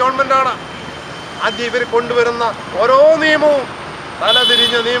നരേന്ദ്രമോദി ഗവൺമെൻറ്റാണ്. ആദ്യം ഇവർ കൊണ്ടുവരുന്ന ഓരോ നിയമവും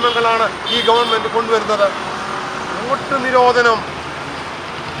തലതിരിഞ്ഞ നിയമങ്ങളാണ് ഈ ഗവൺമെൻറ് കൊണ്ടുവരുന്നത്. നോട്ട് നിരോധനം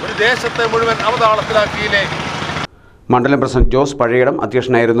ഒരു ദേശത്തെ മുഴുവൻ അവതാളത്തിലാക്കിയില്ലേ. മണ്ഡലം പ്രസിഡന്റ് ജോസ് പഴയടം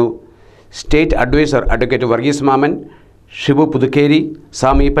അധ്യക്ഷനായിരുന്നു. സ്റ്റേറ്റ് അഡ്വൈസർ അഡ്വക്കേറ്റ് വർഗീസ് മാമൻ, ഷിബു പുതുക്കേരി,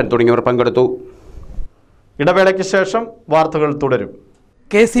 സാമീപ്പൻ തുടങ്ങിയവർ പങ്കെടുത്തു. ഇടവേളയ്ക്ക് ശേഷം വാർത്തകൾ തുടരും.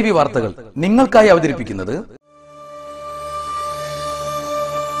 KCB വാർത്തകൾ നിങ്ങൾക്കായി അവതരിപ്പിക്കുന്നത്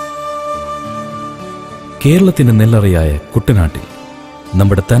കേരളത്തിന്റെ നെല്ലറയായ കുട്ടനാട്ടിൽ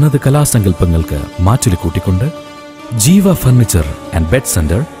നമ്മുടെ തനത് കലാസങ്കല്പങ്ങൾക്ക് മാറ്റൊലി കൂട്ടിക്കൊണ്ട് ജീവ ഫർണിച്ചർ ആൻഡ് ബെഡ്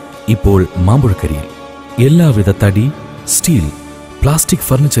സെന്റർ ഇപ്പോൾ മാമ്പുഴക്കരിയിൽ. എല്ലാവിധ തടി, സ്റ്റീൽ, പ്ലാസ്റ്റിക്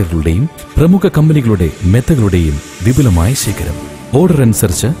ഫർണിച്ചറുകളുടെയും പ്രമുഖ കമ്പനികളുടെ മെത്തകളുടെയും വിപുലമായ ശേഖരം. ഓർഡർ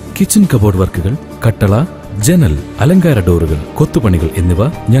അനുസരിച്ച് കിച്ചൺ കബോർഡ് വർക്കുകൾ, കട്ടള, ജനൽ, അലങ്കാര ഡോറുകൾ, കൊത്തുപണികൾ എന്നിവ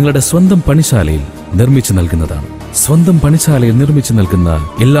ഞങ്ങളുടെ സ്വന്തം പണിശാലയിൽ നിർമ്മിച്ചു നൽകുന്നതാണ്. സ്വന്തം പണിശാലയിൽ നിർമ്മിച്ചു നൽകുന്ന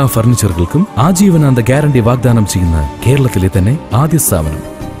എല്ലാ ഫർണിച്ചറുകൾക്കും ആജീവനാന്ത ഗ്യാരണ്ടി വാഗ്ദാനം ചെയ്യുന്ന കേരളത്തിലെ തന്നെ ആദ്യ സ്ഥാപനം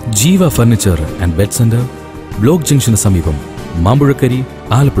ജീവ furniture and bed centre, block junction സമീപം, മാമ്പുഴക്കരി,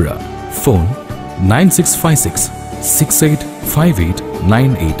 ആലപ്പുഴ. ഫോൺ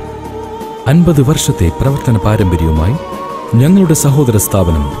 9656685898. 50 വർഷത്തെ പ്രവർത്തന പാരമ്പര്യവുമായി ഞങ്ങളുടെ സഹോദര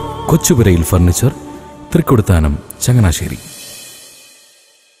സ്ഥാപനം കൊച്ചുപുരയിൽ ഫർണിച്ചർ, തൃക്കൊടുത്താനം, ചങ്ങനാശ്ശേരി.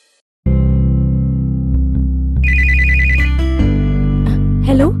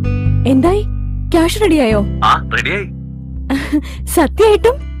 ഹലോ, എന്തായി? ക്യാഷ് റെഡിയായോ? റെഡിയായി.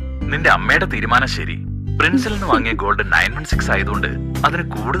 സത്യമായിട്ടും നിന്റെ അമ്മയുടെ തീരുമാനം ശരി. പ്രിൻസിൽ നിന്ന് വാങ്ങിയ ഗോൾഡ് 916 ആയതുകൊണ്ട് അതിന്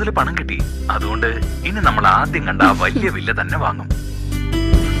കൂടുതൽ പണം കിട്ടി. അതുകൊണ്ട് ഇനി നമ്മൾ ആദ്യം കണ്ട ആ വലിയ വില്ല തന്നെ വാങ്ങും.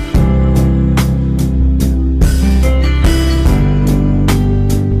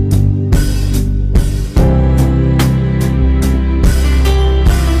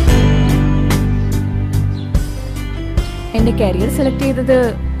 എന്റെ കരിയർ സെലക്ട് ചെയ്തത്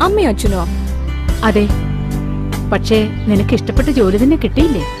അമ്മയോ അച്ഛനോ? അതെ, പക്ഷേ നിനക്ക് ഇഷ്ടപ്പെട്ട ജോലി തന്നെ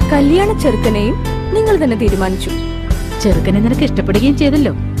കിട്ടിയില്ലേ? കല്യാണ ചെറുക്കനെയും നിങ്ങൾ തന്നെ തീരുമാനിച്ചു. ചെറുക്കനെ നിനക്ക് ഇഷ്ടപ്പെടുകയും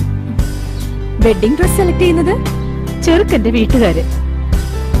ചെയ്തല്ലോ. വെഡിങ് ഡ്രസ് സെലക്ട് ചെയ്യുന്നത് ചെറുക്കന്റെ വീട്ടുകാര്.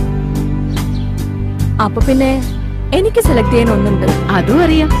 അപ്പൊ പിന്നെ എനിക്ക് സെലക്ട് ചെയ്യാൻ ഒന്നുണ്ട്. അതും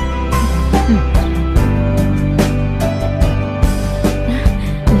അറിയാം.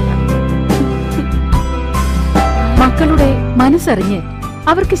 മക്കളുടെ മനസ്സറിഞ്ഞ്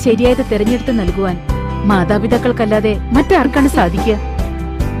അവർക്ക് ശരിയായത് തിരഞ്ഞെടുത്ത് നൽകുവാൻ മാതാപിതാക്കൾക്കല്ലാതെ മറ്റാർക്കാണ് സാധിക്കുക?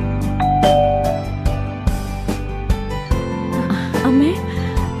 അമ്മേ,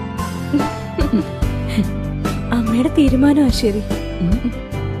 അമ്മയുടെ തീരുമാനമാ ശരി.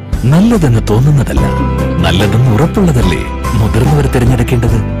 നല്ലതെന്ന് തോന്നുന്നതല്ല, നല്ലതെന്ന് ഉറപ്പുള്ളതല്ലേ മുതിർന്നവർ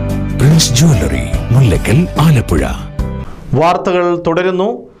തിരഞ്ഞെടുക്കേണ്ടത് പ്രിൻസ് ജ്വല്ലറി, മുല്ലക്കൽ, ആലപ്പുഴ. വാർത്തകൾ തുടരുന്നു.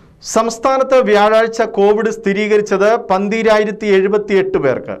 സംസ്ഥാനത്ത് വ്യാഴാഴ്ച കോവിഡ് സ്ഥിരീകരിച്ചത് 12,078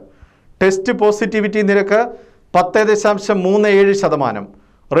 പേർക്ക്. ടെസ്റ്റ് പോസിറ്റിവിറ്റി നിരക്ക് 10.37%.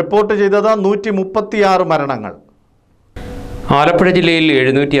 റിപ്പോർട്ട് ചെയ്തത് 136 മരണങ്ങൾ. ആലപ്പുഴ ജില്ലയിൽ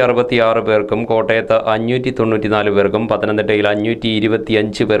 766 പേർക്കും കോട്ടയത്ത് 594 പേർക്കും പത്തനംതിട്ടയിൽ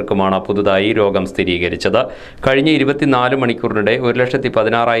 525 പേർക്കുമാണ് പുതുതായി രോഗം സ്ഥിരീകരിച്ചത്. കഴിഞ്ഞ 24 മണിക്കൂറിനിടെ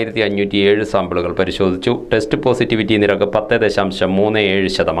 1,16,507 സാമ്പിളുകൾ പരിശോധിച്ചു. ടെസ്റ്റ് പോസിറ്റിവിറ്റി നിരക്ക്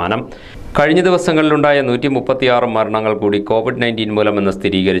 10.37%. കഴിഞ്ഞ ദിവസങ്ങളിലുണ്ടായ 136 മരണങ്ങൾ കൂടി COVID-19 മൂലമെന്ന്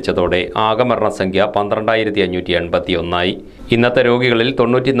സ്ഥിരീകരിച്ചതോടെ ആകെ മരണസംഖ്യ 12,581. ഇന്നത്തെ രോഗികളിൽ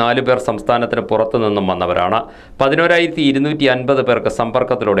 94 പേർ സംസ്ഥാനത്തിന് പുറത്തുനിന്നും വന്നവരാണ്. 11,250 പേർക്ക്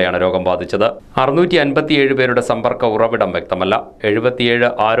സമ്പർക്കത്തിലൂടെയാണ് രോഗം ബാധിച്ചത്. 657 പേരുടെ സമ്പർക്ക ഉറവിടം വ്യക്തമല്ല. 77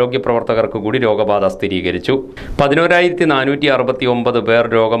 ആരോഗ്യ പ്രവർത്തകർക്ക് കൂടി രോഗബാധ സ്ഥിരീകരിച്ചു. 11,469 പേർ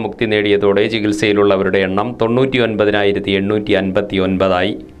രോഗമുക്തി നേടിയതോടെ ചികിത്സയിലുള്ളവരുടെ എണ്ണം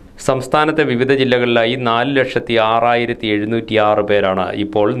 99,859. സംസ്ഥാനത്തെ വിവിധ ജില്ലകളിലായി 4,06,706 പേരാണ്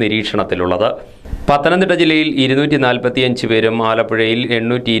ഇപ്പോൾ നിരീക്ഷണത്തിലുള്ളത്. പത്തനംതിട്ട ജില്ലയിൽ 245 പേരും ആലപ്പുഴയിൽ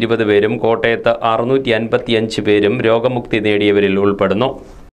 820 പേരും കോട്ടയത്ത് 655 പേരും രോഗമുക്തി നേടിയവരിൽ ഉൾപ്പെടുന്നു.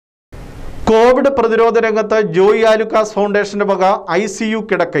 കോവിഡ് പ്രതിരോധ രംഗത്ത് ജോയി ആലുക്കാസ് ഫൗണ്ടേഷന്റെ വക ICU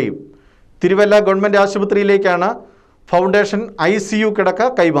കിടക്കയും. Thiruvalla government ആശുപത്രിയിലേക്കാണ് foundation ICU കിടക്ക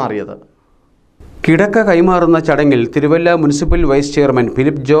കൈമാറിയത്. കിടക്ക കൈമാറുന്ന ചടങ്ങിൽ Thiruvalla municipal vice chairman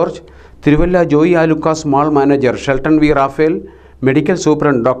Philip George, Thiruvalla Joy Alukkas mall manager Shelton V Rafale, medical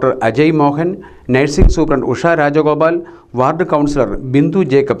superintendent doctor Ajay Mohan, nursing superintendent Usha Rajagopal, ward councillor Bindu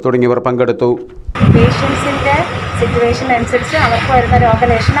Jacob തുടങ്ങിയവർ പങ്കെടുത്തു. പേഷ്യൻസിൻ്റെ സിറ്റുവേഷൻ അനുസരിച്ച് അവർക്ക് വരുന്ന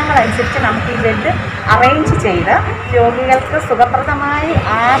രോഗലക്ഷണങ്ങൾ അനുസരിച്ച് നമുക്ക് ഈ ബെഡ് അറേഞ്ച് ചെയ്ത് രോഗികൾക്ക് സുഖപ്രദമായി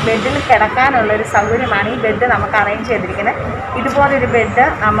ആ ബെഡിൽ കിടക്കാനുള്ളൊരു സൗകര്യമാണ് ഈ ബെഡ് നമുക്ക് അറേഞ്ച് ചെയ്തിരിക്കുന്നത്. ഇതുപോലൊരു ബെഡ്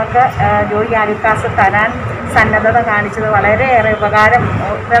നമുക്ക് ജോയി ആലുക്കാസ് തരാൻ സന്നദ്ധത കാണിച്ചത് വളരെയേറെ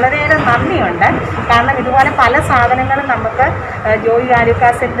വളരെയേറെ നന്ദിയുണ്ട്. കാരണം ഇതുപോലെ പല സാധനങ്ങളും നമുക്ക് ജോയി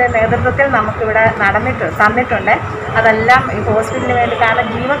ആലുക്കാസിൻ്റെ നേതൃത്വത്തിൽ നമുക്കിവിടെ തന്നിട്ടുണ്ട്. അതെല്ലാം ഈ ഹോസ്പിറ്റലിന് വേണ്ടി, കാരണം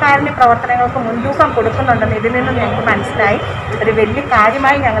ജീവകാരുണ്യ പ്രവർത്തനങ്ങൾക്ക് മുൻതൂക്കം കൊടുക്കുന്നുണ്ടെന്ന് ഇതിൽ നിന്ന് ഞങ്ങൾക്ക് മനസ്സിലായി. ഒരു വലിയ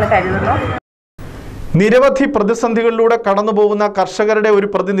കാര്യമായി ഞങ്ങൾ കരുതുന്നു. നിരവധി പ്രതിസന്ധികളിലൂടെ കടന്നുപോകുന്ന കർഷകരുടെ ഒരു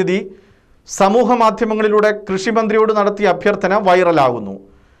പ്രതിനിധി സമൂഹ മാധ്യമങ്ങളിലൂടെ കൃഷിമന്ത്രിയോട് നടത്തിയ അഭ്യർത്ഥന വൈറലാകുന്നു.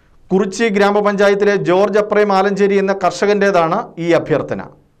 കുറിച്ചി ഗ്രാമപഞ്ചായത്തിലെ ജോർജ് അപ്രേം ആലഞ്ചേരി എന്ന കർഷകൻ്റേതാണ് ഈ അഭ്യർത്ഥന.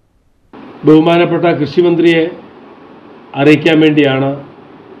 ബഹുമാനപ്പെട്ട കൃഷിമന്ത്രിയെ അറിയിക്കാൻ വേണ്ടിയാണ്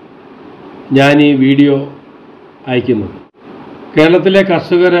ഞാൻ ഈ വീഡിയോ അയക്കുന്നത്. കേരളത്തിലെ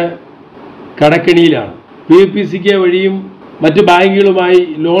കർഷകർ കടക്കെണിയിലാണ്. PPCK വഴിയും മറ്റ് ബാങ്കുകളുമായി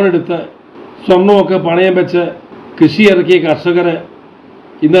ലോൺ എടുത്ത് സ്വർണ്ണമൊക്കെ പണയം വെച്ച് കൃഷി ഇറക്കിയ കർഷകർ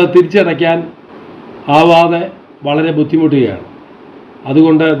ഇന്ന് തിരിച്ചടയ്ക്കാൻ ആവാതെ വളരെ ബുദ്ധിമുട്ടുകയാണ്.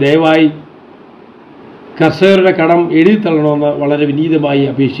 അതുകൊണ്ട് ദയവായി കർഷകരുടെ കടം എഴുതിത്തള്ളണമെന്ന് വളരെ വിനീതമായി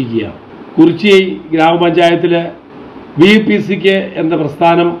അപേക്ഷിക്കുകയാണ്. കുറിച്ചി ഗ്രാമപഞ്ചായത്തിൽ PPCK എന്ന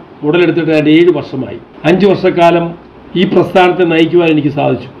പ്രസ്ഥാനം ഉടലെടുത്തിട്ട് 7 വർഷമായി. 5 വർഷക്കാലം ഈ പ്രസ്ഥാനത്തെ നയിക്കുവാൻ എനിക്ക്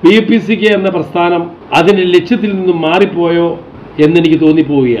സാധിച്ചു. PPCK എന്ന പ്രസ്ഥാനം അതിൻ്റെ ലക്ഷ്യത്തിൽ നിന്നും മാറിപ്പോയോ എന്നെനിക്ക്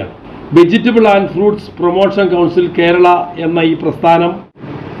തോന്നിപ്പോവുകയാണ്. Vegetable and fruits promotion council Kerala എന്ന ഈ പ്രസ്ഥാനം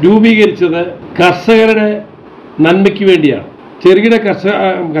രൂപീകരിച്ചത് കർഷകരുടെ നന്മയ്ക്ക് വേണ്ടിയാണ്. ചെറുകിട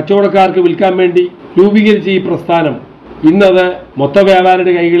കച്ചവടക്കാർക്ക് വിൽക്കാൻ വേണ്ടി രൂപീകരിച്ച ഈ പ്രസ്ഥാനം ഇന്നത് മൊത്ത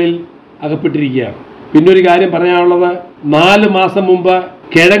വ്യാപാരിയുടെ കൈകളിൽ അകപ്പെട്ടിരിക്കുകയാണ്. പിന്നൊരു കാര്യം പറയാനുള്ളത്, 4 മാസം മുമ്പ്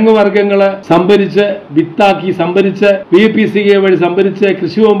കിഴങ്ങ് വർഗ്ഗങ്ങൾ സംഭരിച്ച് വിത്താക്കി സംഭരിച്ച് PPCK വഴി സംഭരിച്ച്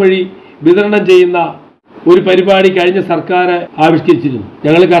കൃഷിഭവൻ വഴി വിതരണം ചെയ്യുന്ന ഒരു പരിപാടി കഴിഞ്ഞ സർക്കാർ ആവിഷ്കരിച്ചിരുന്നു.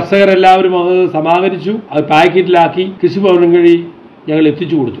 ഞങ്ങൾ കർഷകരെല്ലാവരും അത് സമാഹരിച്ചു, അത് പാക്കറ്റിലാക്കി കൃഷിഭവൻ വഴി ഞങ്ങൾ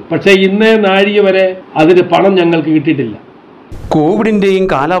എത്തിച്ചു കൊടുത്തു. പക്ഷേ ഇന്നേ നാഴിക വരെ അതിന് പണം ഞങ്ങൾക്ക് കിട്ടിയിട്ടില്ല. കോവിഡിൻ്റെയും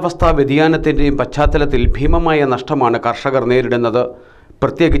കാലാവസ്ഥാ വ്യതിയാനത്തിൻ്റെയും പശ്ചാത്തലത്തിൽ ഭീമമായ നഷ്ടമാണ് കർഷകർ നേരിടുന്നത്,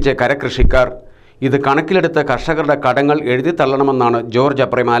 പ്രത്യേകിച്ച് കരകൃഷിക്കാർ. ഇത് കണക്കിലെടുത്ത് കർഷകരുടെ കടങ്ങൾ എഴുതിത്തള്ളണമെന്നാണ് ജോർജ്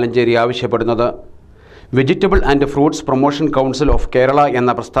അപ്രേം ആലഞ്ചേരി ആവശ്യപ്പെടുന്നത്. Vegetable and fruits promotion council of Kerala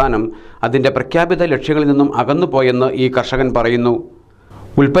എന്ന പ്രസ്ഥാനം അതിൻ്റെ പ്രഖ്യാപിത ലക്ഷ്യങ്ങളിൽ നിന്നും അകന്നുപോയെന്ന് ഈ കർഷകൻ പറയുന്നു.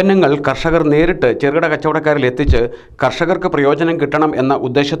 ഉൽപ്പന്നങ്ങൾ കർഷകർ നേരിട്ട് ചെറുകിട കച്ചവടക്കാരിൽ എത്തിച്ച് കർഷകർക്ക് പ്രയോജനം കിട്ടണം എന്ന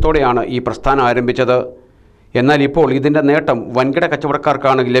ഉദ്ദേശത്തോടെയാണ് ഈ പ്രസ്ഥാനം ആരംഭിച്ചത്. എന്നാൽ ഇപ്പോൾ ഇതിൻ്റെ നേട്ടം വൻകിട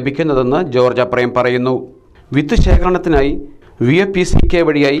കച്ചവടക്കാർക്കാണ് ലഭിക്കുന്നതെന്ന് ജോർജ് അപ്രേം പറയുന്നു. വിത്ത് ശേഖരണത്തിനായി VPCK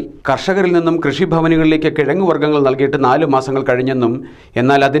വഴിയായി കർഷകരിൽ നിന്നും കൃഷിഭവനുകളിലേക്ക് കിഴങ്ങ് വർഗ്ഗങ്ങൾ നൽകിയിട്ട് 4 മാസങ്ങൾ കഴിഞ്ഞെന്നും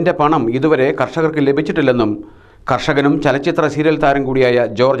എന്നാൽ അതിൻ്റെ പണം ഇതുവരെ കർഷകർക്ക് ലഭിച്ചിട്ടില്ലെന്നും കർഷകനും ചലച്ചിത്ര സീരിയൽ താരം കൂടിയായ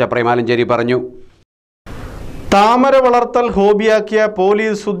ജോർജ് അപ്രേം ആലഞ്ചേരി പറഞ്ഞു. താമര വളർത്തൽ ഹോബിയാക്കിയ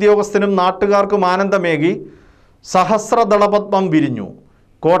പോലീസ് ഉദ്യോഗസ്ഥനും നാട്ടുകാർക്കും ആനന്ദമേകി സഹസ്രദളപത്മം വിരിഞ്ഞു.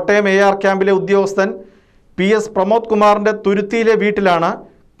 കോട്ടയം AR ക്യാമ്പിലെ ഉദ്യോഗസ്ഥൻ PS പ്രമോദ് കുമാറിന്റെ തുരുത്തിയിലെ വീട്ടിലാണ്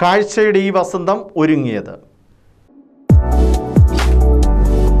കാഴ്ചയുടെ ഈ വസന്തം ഒരുങ്ങിയത്.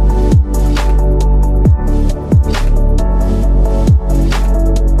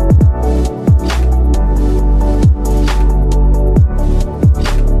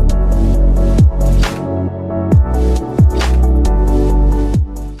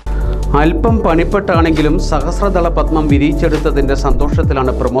 അല്പം പണിപ്പെട്ടാണെങ്കിലും സഹസ്രദള പത്മം വിരിയിച്ചെടുത്തതിൻ്റെ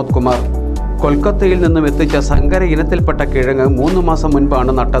സന്തോഷത്തിലാണ് പ്രമോദ് കുമാർ. കൊൽക്കത്തയിൽ നിന്നും എത്തിച്ച സങ്കര ഇനത്തിൽപ്പെട്ട കിഴങ്ങ് 3 മാസം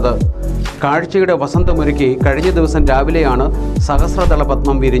മുൻപാണ് നട്ടത്. കാഴ്ചയുടെ വസന്തമൊരുക്കി കഴിഞ്ഞ ദിവസം രാവിലെയാണ് സഹസ്രദള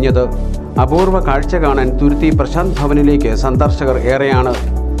പത്മം വിരിഞ്ഞത്. അപൂർവ കാഴ്ച കാണാൻ തുരുത്തി പ്രശാന്ത് ഭവനിലേക്ക് സന്ദർശകർ ഏറെയാണ്.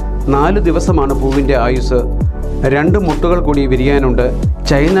 4 ദിവസമാണ് പൂവിൻ്റെ ആയുസ്. 2 മുട്ടുകൾ കൂടി വിരിയാനുണ്ട്.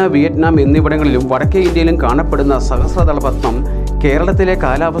 ചൈന, വിയറ്റ്നാം എന്നിവിടങ്ങളിലും വടക്കേ ഇന്ത്യയിലും കാണപ്പെടുന്ന സഹസ്രദള പത്മം കേരളത്തിലെ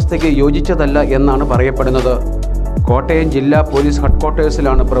കാലാവസ്ഥയ്ക്ക് യോജിച്ചതല്ല എന്നാണ് പറയപ്പെടുന്നത്. കോട്ടയം ജില്ലാ പോലീസ്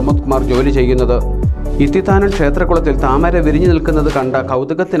ഹെഡ്ക്വാർട്ടേഴ്സിലാണ് പ്രമോദ് കുമാർ ജോലി ചെയ്യുന്നത്. ഇത്തിത്താനം ക്ഷേത്രകുളത്തിൽ താമര വിരിഞ്ഞു നിൽക്കുന്നത് കണ്ട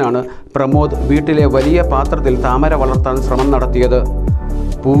കൗതുകത്തിനാണ് പ്രമോദ് വീട്ടിലെ വലിയ പാത്രത്തിൽ താമര വളർത്താൻ ശ്രമം നടത്തിയത്.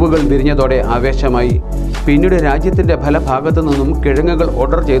 പൂവുകൾ വിരിഞ്ഞതോടെ ആവേശമായി. പിന്നീട് രാജ്യത്തിൻ്റെ പല ഭാഗത്തു നിന്നും കിഴങ്ങുകൾ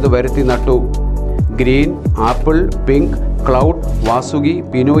ഓർഡർ ചെയ്ത് വരുത്തി നട്ടു. Green, apple, pink, cloud, Vasuki,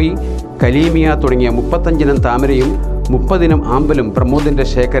 പിനോയി, kalaemia തുടങ്ങിയ 35 ഇനം താമരയും 30 ഇനം ആമ്പലും പ്രമോദിൻ്റെ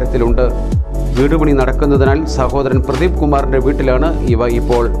ശേഖരത്തിലുണ്ട്. വീടുപണി നടക്കുന്നതിനാൽ സഹോദരൻ പ്രദീപ് കുമാറിൻ്റെ വീട്ടിലാണ് ഇവ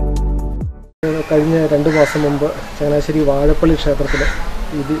ഇപ്പോൾ. കഴിഞ്ഞ 2 മാസം മുമ്പ് ചങ്ങനാശ്ശേരി വാഴപ്പള്ളി ക്ഷേത്രത്തിൽ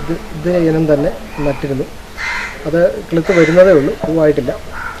ഇതേ ഇനം തന്നെ നട്ടിരുന്നു. അത് കിളുത്ത് വരുന്നതേ ഉള്ളൂ, പൂവായിട്ടില്ല.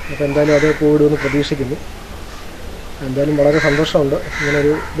 അപ്പോൾ എന്തായാലും അത് പൂവിടുമെന്ന് പ്രതീക്ഷിക്കുന്നു. എന്തായാലും വളരെ സന്തോഷമുണ്ട്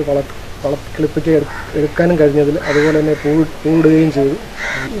ഇങ്ങനൊരു ഇത് കിളിപ്പിച്ച് എടുക്കാനും കഴിഞ്ഞതിൽ. അതുപോലെ തന്നെ പൂവിടുകയും ചെയ്തു.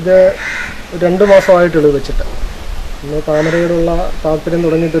 ഇത് 2 മാസമായിട്ടുള്ളൂ വെച്ചിട്ട്. ഇന്ന് താമരയോടുള്ള താല്പര്യം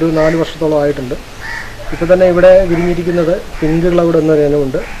തുടങ്ങിയിട്ടൊരു 4 വർഷത്തോളം ആയിട്ടുണ്ട്. ഇപ്പോൾ തന്നെ ഇവിടെ വിരിഞ്ഞിരിക്കുന്നത് പിങ്ക് ക്ലൗഡ് എന്നൊരു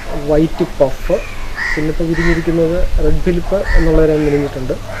ഇനമുണ്ട്, വൈറ്റ് പഫ്, പിന്നെ ഇപ്പോൾ വിരിഞ്ഞിരിക്കുന്നത് റെഡ് ഫിലിപ്പ് എന്നുള്ളൊരു ഇനം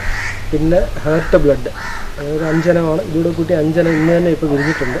വിരിഞ്ഞിട്ടുണ്ട്. പിന്നെ ഹേർട്ട് ബ്ലഡ്, അതൊരു 5 ഇനമാണ്. ഇതിലൂടെ കൂട്ടി 5 ഇനം ഇന്ന് തന്നെ ഇപ്പോൾ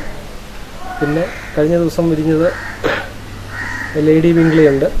വിരിഞ്ഞിട്ടുണ്ട്. പിന്നെ കഴിഞ്ഞ ദിവസം വിരിഞ്ഞത് ലേഡി വിംഗ്ലി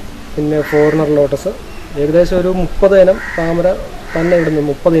ഉണ്ട്, പിന്നെ ഫോറിനർ ലോട്ടസ്. ഏകദേശം ഒരു 30 ഇനം താമര തന്നെ ഇവിടുന്ന്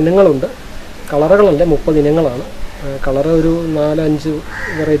 30 ഇനങ്ങളുണ്ട്. കളറുകളല്ല, 30 ഇനങ്ങളാണ്. കളറ് ഒരു 4-5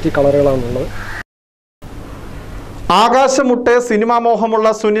 വെറൈറ്റി കളറുകളാണുള്ളത്. ആകാശമുട്ടെ സിനിമാ മോഹമുള്ള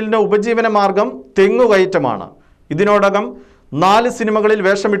സുനിലിന് ഉപജീവന മാർഗം തെങ്ങുകയറ്റമാണ്. ഇതിനോടകം 4 സിനിമകളിൽ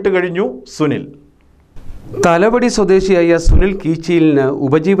വേഷമിട്ട് കഴിഞ്ഞു സുനിൽ. തലവടി സ്വദേശിയായ സുനിൽ കീച്ചിലിന്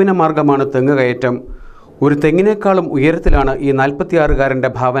ഉപജീവന മാർഗമാണ് തെങ്ങുകയറ്റം. ഒരു തെങ്ങിനേക്കാളും ഉയരത്തിലാണ് ഈ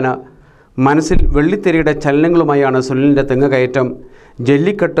 46-കാരൻ്റെ ഭാവന. മനസ്സിൽ വെള്ളിത്തെരിയുടെ ചലനങ്ങളുമായാണ് സുനിലിൻ്റെ തെങ്ങുകയറ്റം.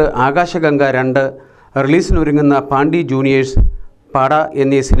 ജല്ലിക്കെട്ട്, ആകാശഗംഗ 2, റിലീസിനൊരുങ്ങുന്ന പാണ്ഡി ജൂനിയേഴ്സ്, പാട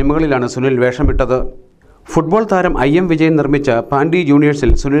എന്നീ സിനിമകളിലാണ് സുനിൽ വേഷമിട്ടത്. ഫുട്ബോൾ താരം IM വിജയൻ നിർമ്മിച്ച പാണ്ഡി ജൂനിയേഴ്സിൽ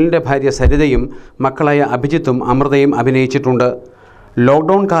സുനിലിൻ്റെ ഭാര്യ സരിതയും മക്കളായ അഭിജിത്തും അമൃതയും അഭിനയിച്ചിട്ടുണ്ട്.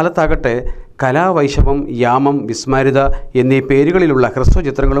 ലോക്ക്ഡൗൺ കാലത്താകട്ടെ കലാവൈശവം, യാമം, വിസ്മാരിത എന്നീ പേരുകളിലുള്ള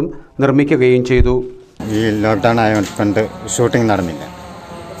ഹ്രസ്വചിത്രങ്ങളും നിർമ്മിക്കുകയും ചെയ്തു. ഈ ലോക്ക്ഡൗൺ ആയതുകൊണ്ട് ഷൂട്ടിംഗ് നടന്നില്ല.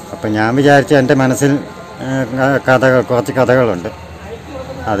 അപ്പം ഞാൻ വിചാരിച്ച എൻ്റെ മനസ്സിൽ കുറച്ച് കഥകളുണ്ട്.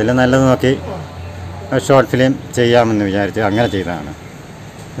 അതിൽ നല്ലത് നോക്കി ഷോർട്ട് ഫിലിം ചെയ്യാമെന്ന് വിചാരിച്ച് അങ്ങനെ ചെയ്തതാണ്.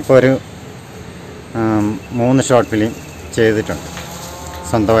 ഇപ്പോൾ ഒരു 3 ഷോർട്ട് ഫിലിം ചെയ്തിട്ടുണ്ട്.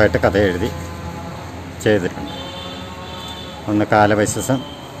 സ്വന്തമായിട്ട് കഥ എഴുതി ചെയ്തിട്ടുണ്ട്. ഒന്ന് കാലവൈശസം,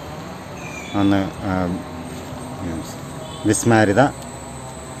 ഒന്ന് വിസ്മാരിത,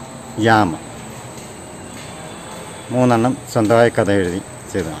 യാമം, 3 സ്വന്തമായി കഥ എഴുതി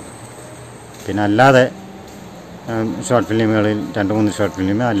ചെയ്തതാണ്. പിന്നെ അല്ലാതെ ഷോർട്ട് ഫിലിമുകളിൽ 2-3 ഷോർട്ട്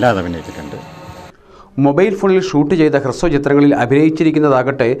ഫിലിം അല്ലാതെ അഭിനയിച്ചിട്ടുണ്ട്. മൊബൈൽ ഫോണിൽ ഷൂട്ട് ചെയ്ത ഹ്രസ്വചിത്രങ്ങളിൽ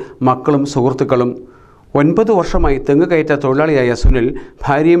അഭിനയിച്ചിരിക്കുന്നതാകട്ടെ മക്കളും സുഹൃത്തുക്കളും. 9 വർഷമായി തെങ്ങുകയറ്റ തൊഴിലാളിയായ സുനിൽ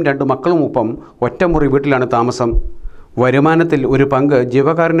ഭാര്യയും 2 മക്കളുമൊപ്പം ഒറ്റമുറി വീട്ടിലാണ് താമസം. വരുമാനത്തിൽ ഒരു പങ്ക്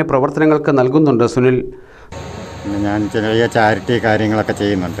ജീവകാരുണ്യ പ്രവർത്തനങ്ങൾക്ക് നൽകുന്നുണ്ട് സുനിൽ. ഞാൻ ചെറിയ ചാരിറ്റി കാര്യങ്ങളൊക്കെ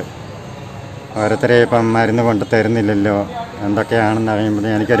ചെയ്യുന്നുണ്ട്. ഓരോരുത്തരെ ഇപ്പം മരുന്ന് കൊണ്ട് തരുന്നില്ലല്ലോ, എന്തൊക്കെയാണെന്ന്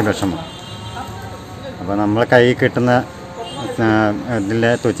അറിയുമ്പോൾ എനിക്കൊരു വിഷമം. അപ്പോൾ നമ്മൾ കൈ കിട്ടുന്ന ഇതിലെ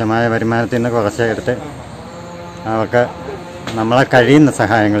തുച്ഛമായ വരുമാനത്തിൽ നിന്ന് കുറച്ച് എടുത്ത് അവർക്ക് നമ്മളെ കഴിയുന്ന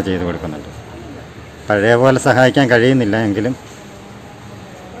സഹായങ്ങൾ ചെയ്തു കൊടുക്കുന്നുണ്ട്. പഴയ പോലെ സഹായിക്കാൻ കഴിയുന്നില്ല എങ്കിലും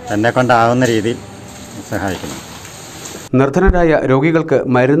എന്നെ കൊണ്ടാവുന്ന രീതിയിൽ സഹായിക്കുന്നു. നിർധനരായ രോഗികൾക്ക്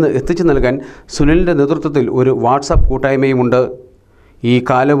മരുന്ന് എത്തിച്ചു നൽകാൻ സുനിലിൻ്റെ നേതൃത്വത്തിൽ ഒരു വാട്സാപ്പ് കൂട്ടായ്മയുമുണ്ട്. ഈ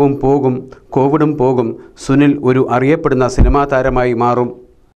കാലവും പോകും, കോവിഡും പോകും, സുനിൽ ഒരു അറിയപ്പെടുന്ന സിനിമാ താരമായി മാറും.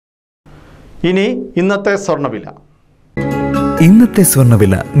 ഇനി ഇന്നത്തെ സ്വർണ്ണവില. ഇന്നത്തെ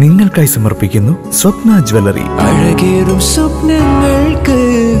സ്വർണ്ണവില നിങ്ങൾക്കായി സമർപ്പിക്കുന്നു സ്വപ്ന ജ്വല്ലറി. അഴകേറും സ്വപ്നങ്ങൾക്ക്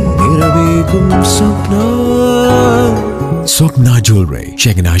നിറവേകും സ്വപ്ന ജ്വല്ലറി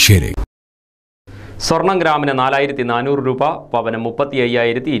ചങ്ങനാശ്ശേരി. സ്വർണം ഗ്രാമിന് 4400 രൂപ, പവന്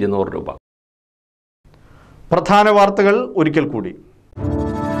 35,200 രൂപ. പ്രധാന വാർത്തകൾ ഒരിക്കൽ കൂടി.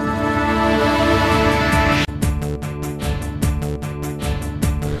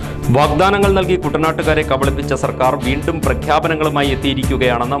 വാഗ്ദാനങ്ങൾ നൽകി കുട്ടനാട്ടുകാരെ കബളിപ്പിച്ച സർക്കാർ വീണ്ടും പ്രഖ്യാപനങ്ങളുമായി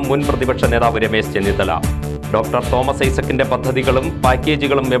എത്തിയിരിക്കുകയാണെന്ന് മുൻ പ്രതിപക്ഷ നേതാവ് രമേശ് ചെന്നിത്തല. ഡോക്ടർ തോമസ് ഐസക്കിന്റെ പദ്ധതികളും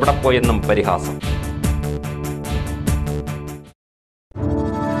പാക്കേജുകളും എവിടെ പോയെന്നും പരിഹാസം.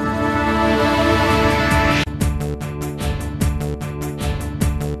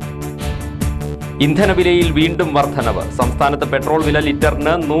 ഇന്ധനവിലയിൽ വീണ്ടും വർധനവ്. സംസ്ഥാനത്ത് പെട്രോൾ വില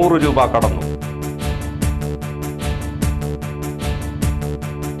ലിറ്ററിന് 100 രൂപ കടന്നു.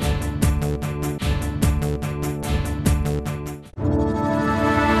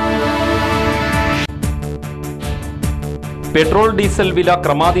 പെട്രോൾ ഡീസൽ വില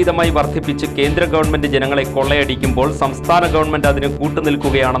ക്രമാതീതമായി വർദ്ധിപ്പിച്ച് കേന്ദ്ര ഗവൺമെന്റ് ജനങ്ങളെ കൊള്ളയടിക്കുമ്പോൾ സംസ്ഥാന ഗവൺമെന്റ് അതിന്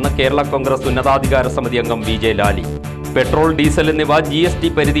കൂട്ടുനിൽക്കുകയാണെന്ന് കേരള കോൺഗ്രസ് ഉന്നതാധികാര സമിതി അംഗം വി.ജെ. ലാലി. പെട്രോൾ, ഡീസൽ എന്നിവ GST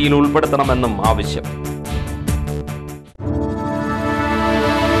പരിധിയിൽ ഉൾപ്പെടുത്തണമെന്നും ആവശ്യം.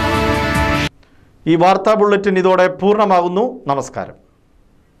 ഈ വാർത്താ ബുള്ളറ്റിൻ ഇതോടെ പൂർണ്ണമാകുന്നു. നമസ്കാരം.